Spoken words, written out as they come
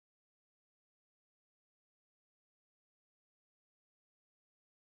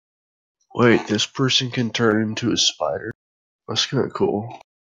Wait, this person can turn into a spider? That's kind of cool.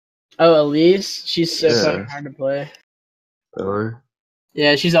 Oh, Elise? She's so fucking hard to play. Really?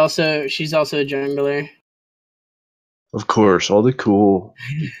 Yeah, she's also a jungler. Of course, all the cool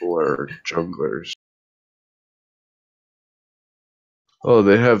people are junglers. Oh,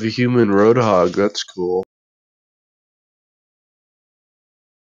 they have a human roadhog. That's cool.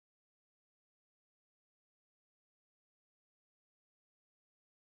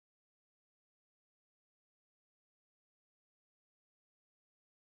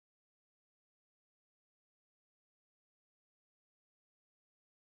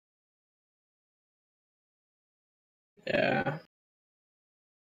 Yeah.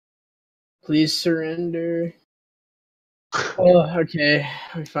 Please surrender. Oh, okay.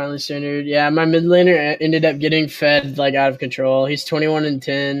 We finally surrendered. Yeah, my mid laner ended up getting fed like out of control. He's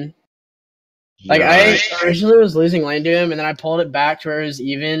 21-10. Like I originally was losing lane to him, and then I pulled it back to where it was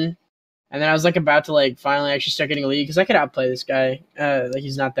even, and then I was like about to like finally actually start getting a lead because I could outplay this guy. Like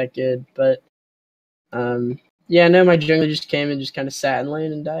he's not that good, but yeah, no, my jungler just came and just kind of sat in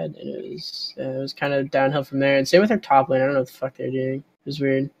lane and died, and it was kind of downhill from there. And same with our top lane. I don't know what the fuck they're doing. It was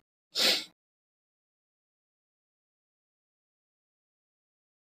weird.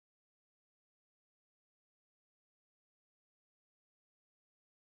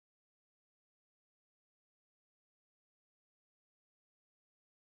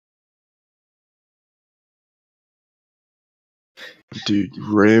 Dude,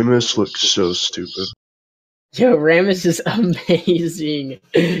 Ramus looks so stupid. Yo, Ramus is amazing.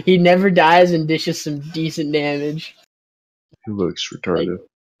 He never dies and dishes some decent damage. He looks retarded. Like,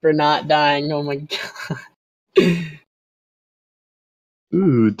 for not dying, oh my god.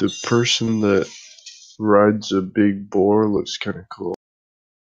 Ooh, the person that rides a big boar looks kind of cool.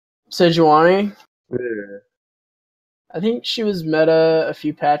 Sejuani? Yeah. I think she was meta a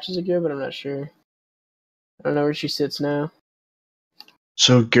few patches ago, but I'm not sure. I don't know where she sits now.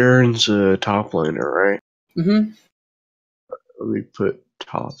 So Garen's a top laner, right? Mm-hmm. Let me put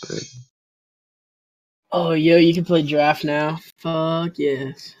top in. Oh, yo, you can play draft now. Fuck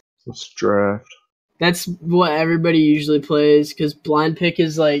yes. Let's draft. That's what everybody usually plays, because blind pick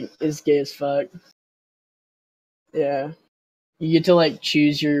is gay as fuck. Yeah. You get to like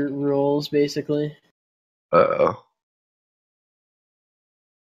choose your rules basically. Uh-oh.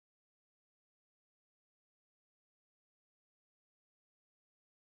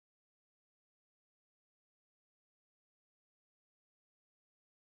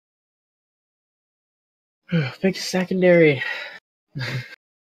 Pick secondary.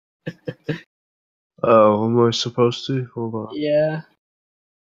 Oh, am I supposed to? Hold on. Yeah.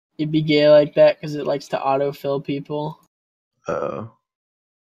 It'd be gay like that because it likes to autofill people. Uh-oh.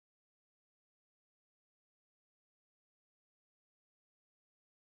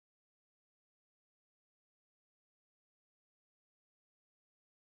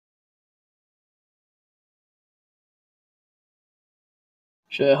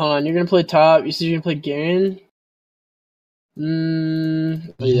 Shit, hold on. You're gonna play top. You said you're gonna play Garen?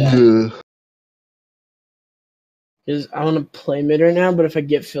 Yeah. Because I want to play mid right now, but if I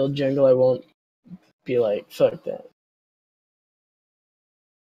get filled jungle, I won't be like, fuck that.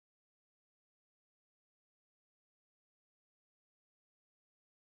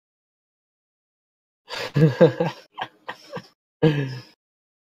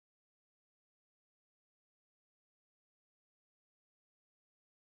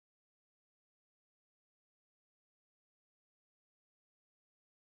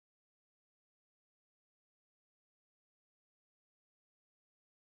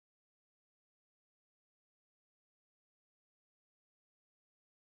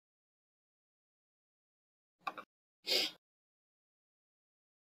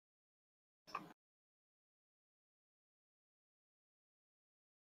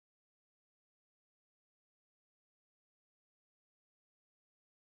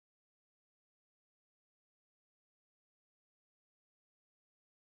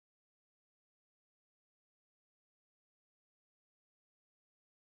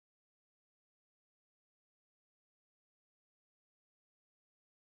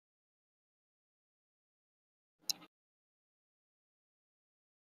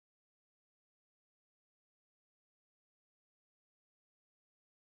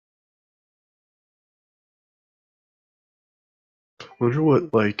 Wonder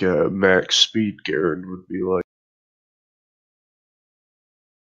what like max speed Garen would be like.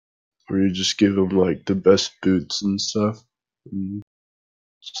 Where you just give him like the best boots and stuff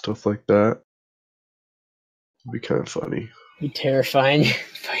like that. It'd be kind of funny. Be terrifying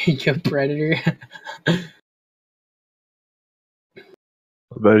fighting a predator.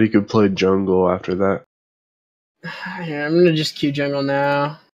 bet he could play jungle after that. Yeah, I'm gonna just Q jungle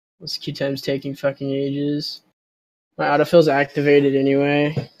now. This Q time's taking fucking ages. My autofill's activated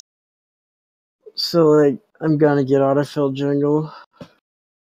anyway. So, like, I'm gonna get autofill jungle.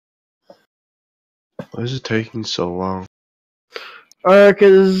 Why is it taking so long?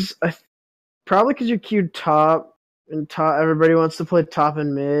 Probably because you're queued top, and top everybody wants to play top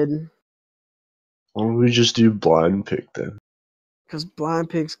and mid. Why don't we just do blind pick then? Because blind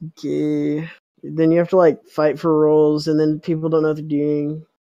pick's gay. Then you have to, like, fight for rolls, and then people don't know what they're doing.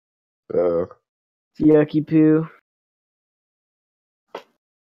 Yucky poo.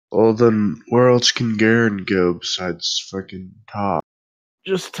 Well then, where else can Garen go besides fucking top?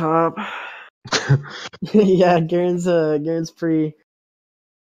 Just top. Yeah, Garen's pretty.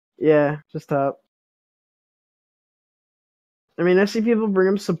 Yeah, just top. I mean, I see people bring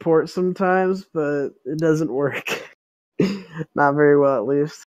him support sometimes, but it doesn't work. Not very well, at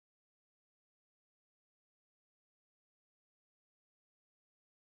least.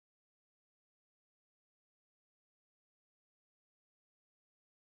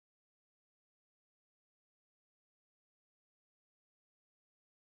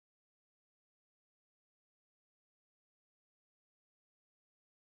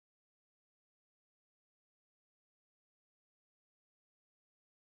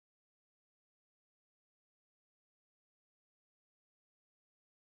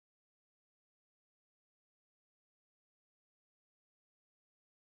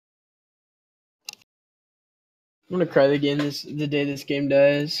 I'm gonna cry the day this game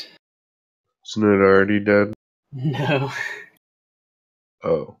dies. Isn't it already dead? No.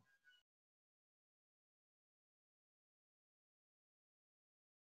 Oh.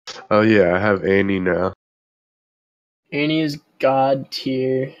 Oh yeah, I have Annie now. Annie is god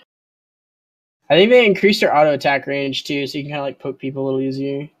tier. I think they increased her auto attack range too, so you can kind of like poke people a little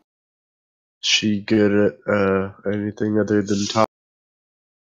easier. She good at anything other than top?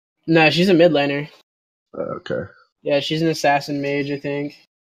 No, she's a mid laner. Okay. Yeah, she's an assassin mage, I think.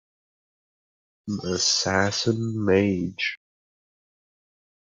 Assassin mage.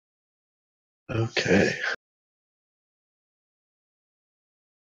 Okay.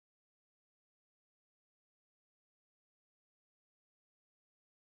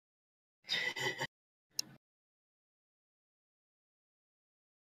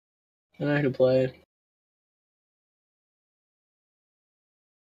 I know how to play.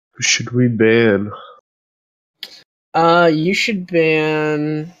 Who should we ban? You should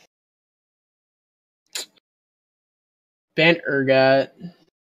ban Urgot.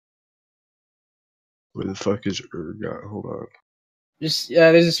 Where the fuck is Urgot? Hold on. Just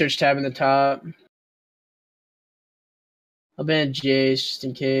there's a search tab in the top. I'll ban Jace just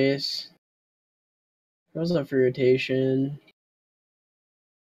in case. Goes up for rotation.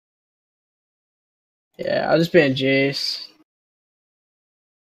 Yeah, I'll just ban Jace.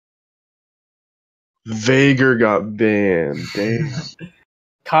 Vager got banned. Damn.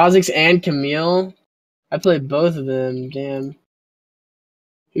 Kha'Zix and Camille. I played both of them. Damn.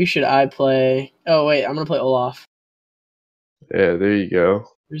 Who should I play? Oh wait, I'm gonna play Olaf. Yeah, there you go.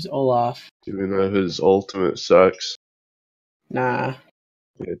 Where's Olaf? Even though his ultimate sucks. Nah.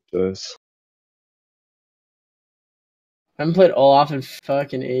 It does. I haven't played Olaf in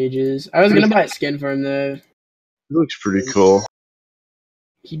fucking ages. I was gonna buy a skin for him though. He looks pretty cool.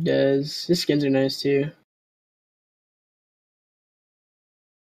 He does. His skins are nice too.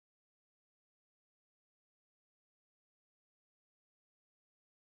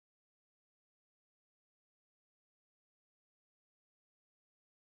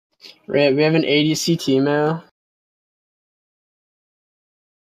 Right, we have an ADC Teemo.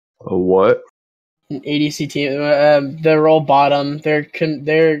 A what? An ADC team. The role bottom.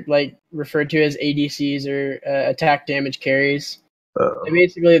 They're like referred to as ADCs or attack damage carries.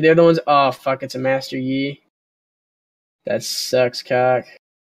 Basically, they're the ones. Oh fuck! It's a Master Yi. That sucks, cock.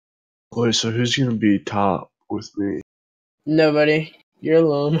 Wait, so who's gonna be top with me? Nobody. You're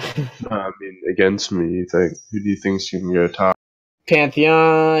alone. I mean, against me, you think? Who do you think's gonna go top?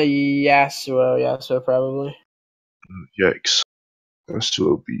 Pantheon, Yasuo probably. Yikes. This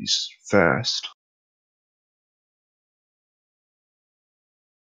will be fast.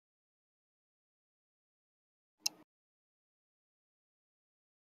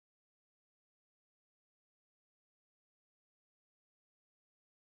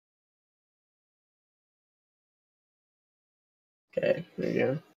 Okay, there you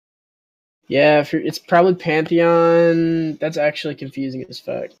go. Yeah, it's probably Pantheon. That's actually confusing as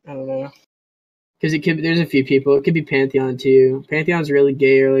fuck. I don't know. Because there's a few people. It could be Pantheon too. Pantheon's really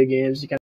gay early games. You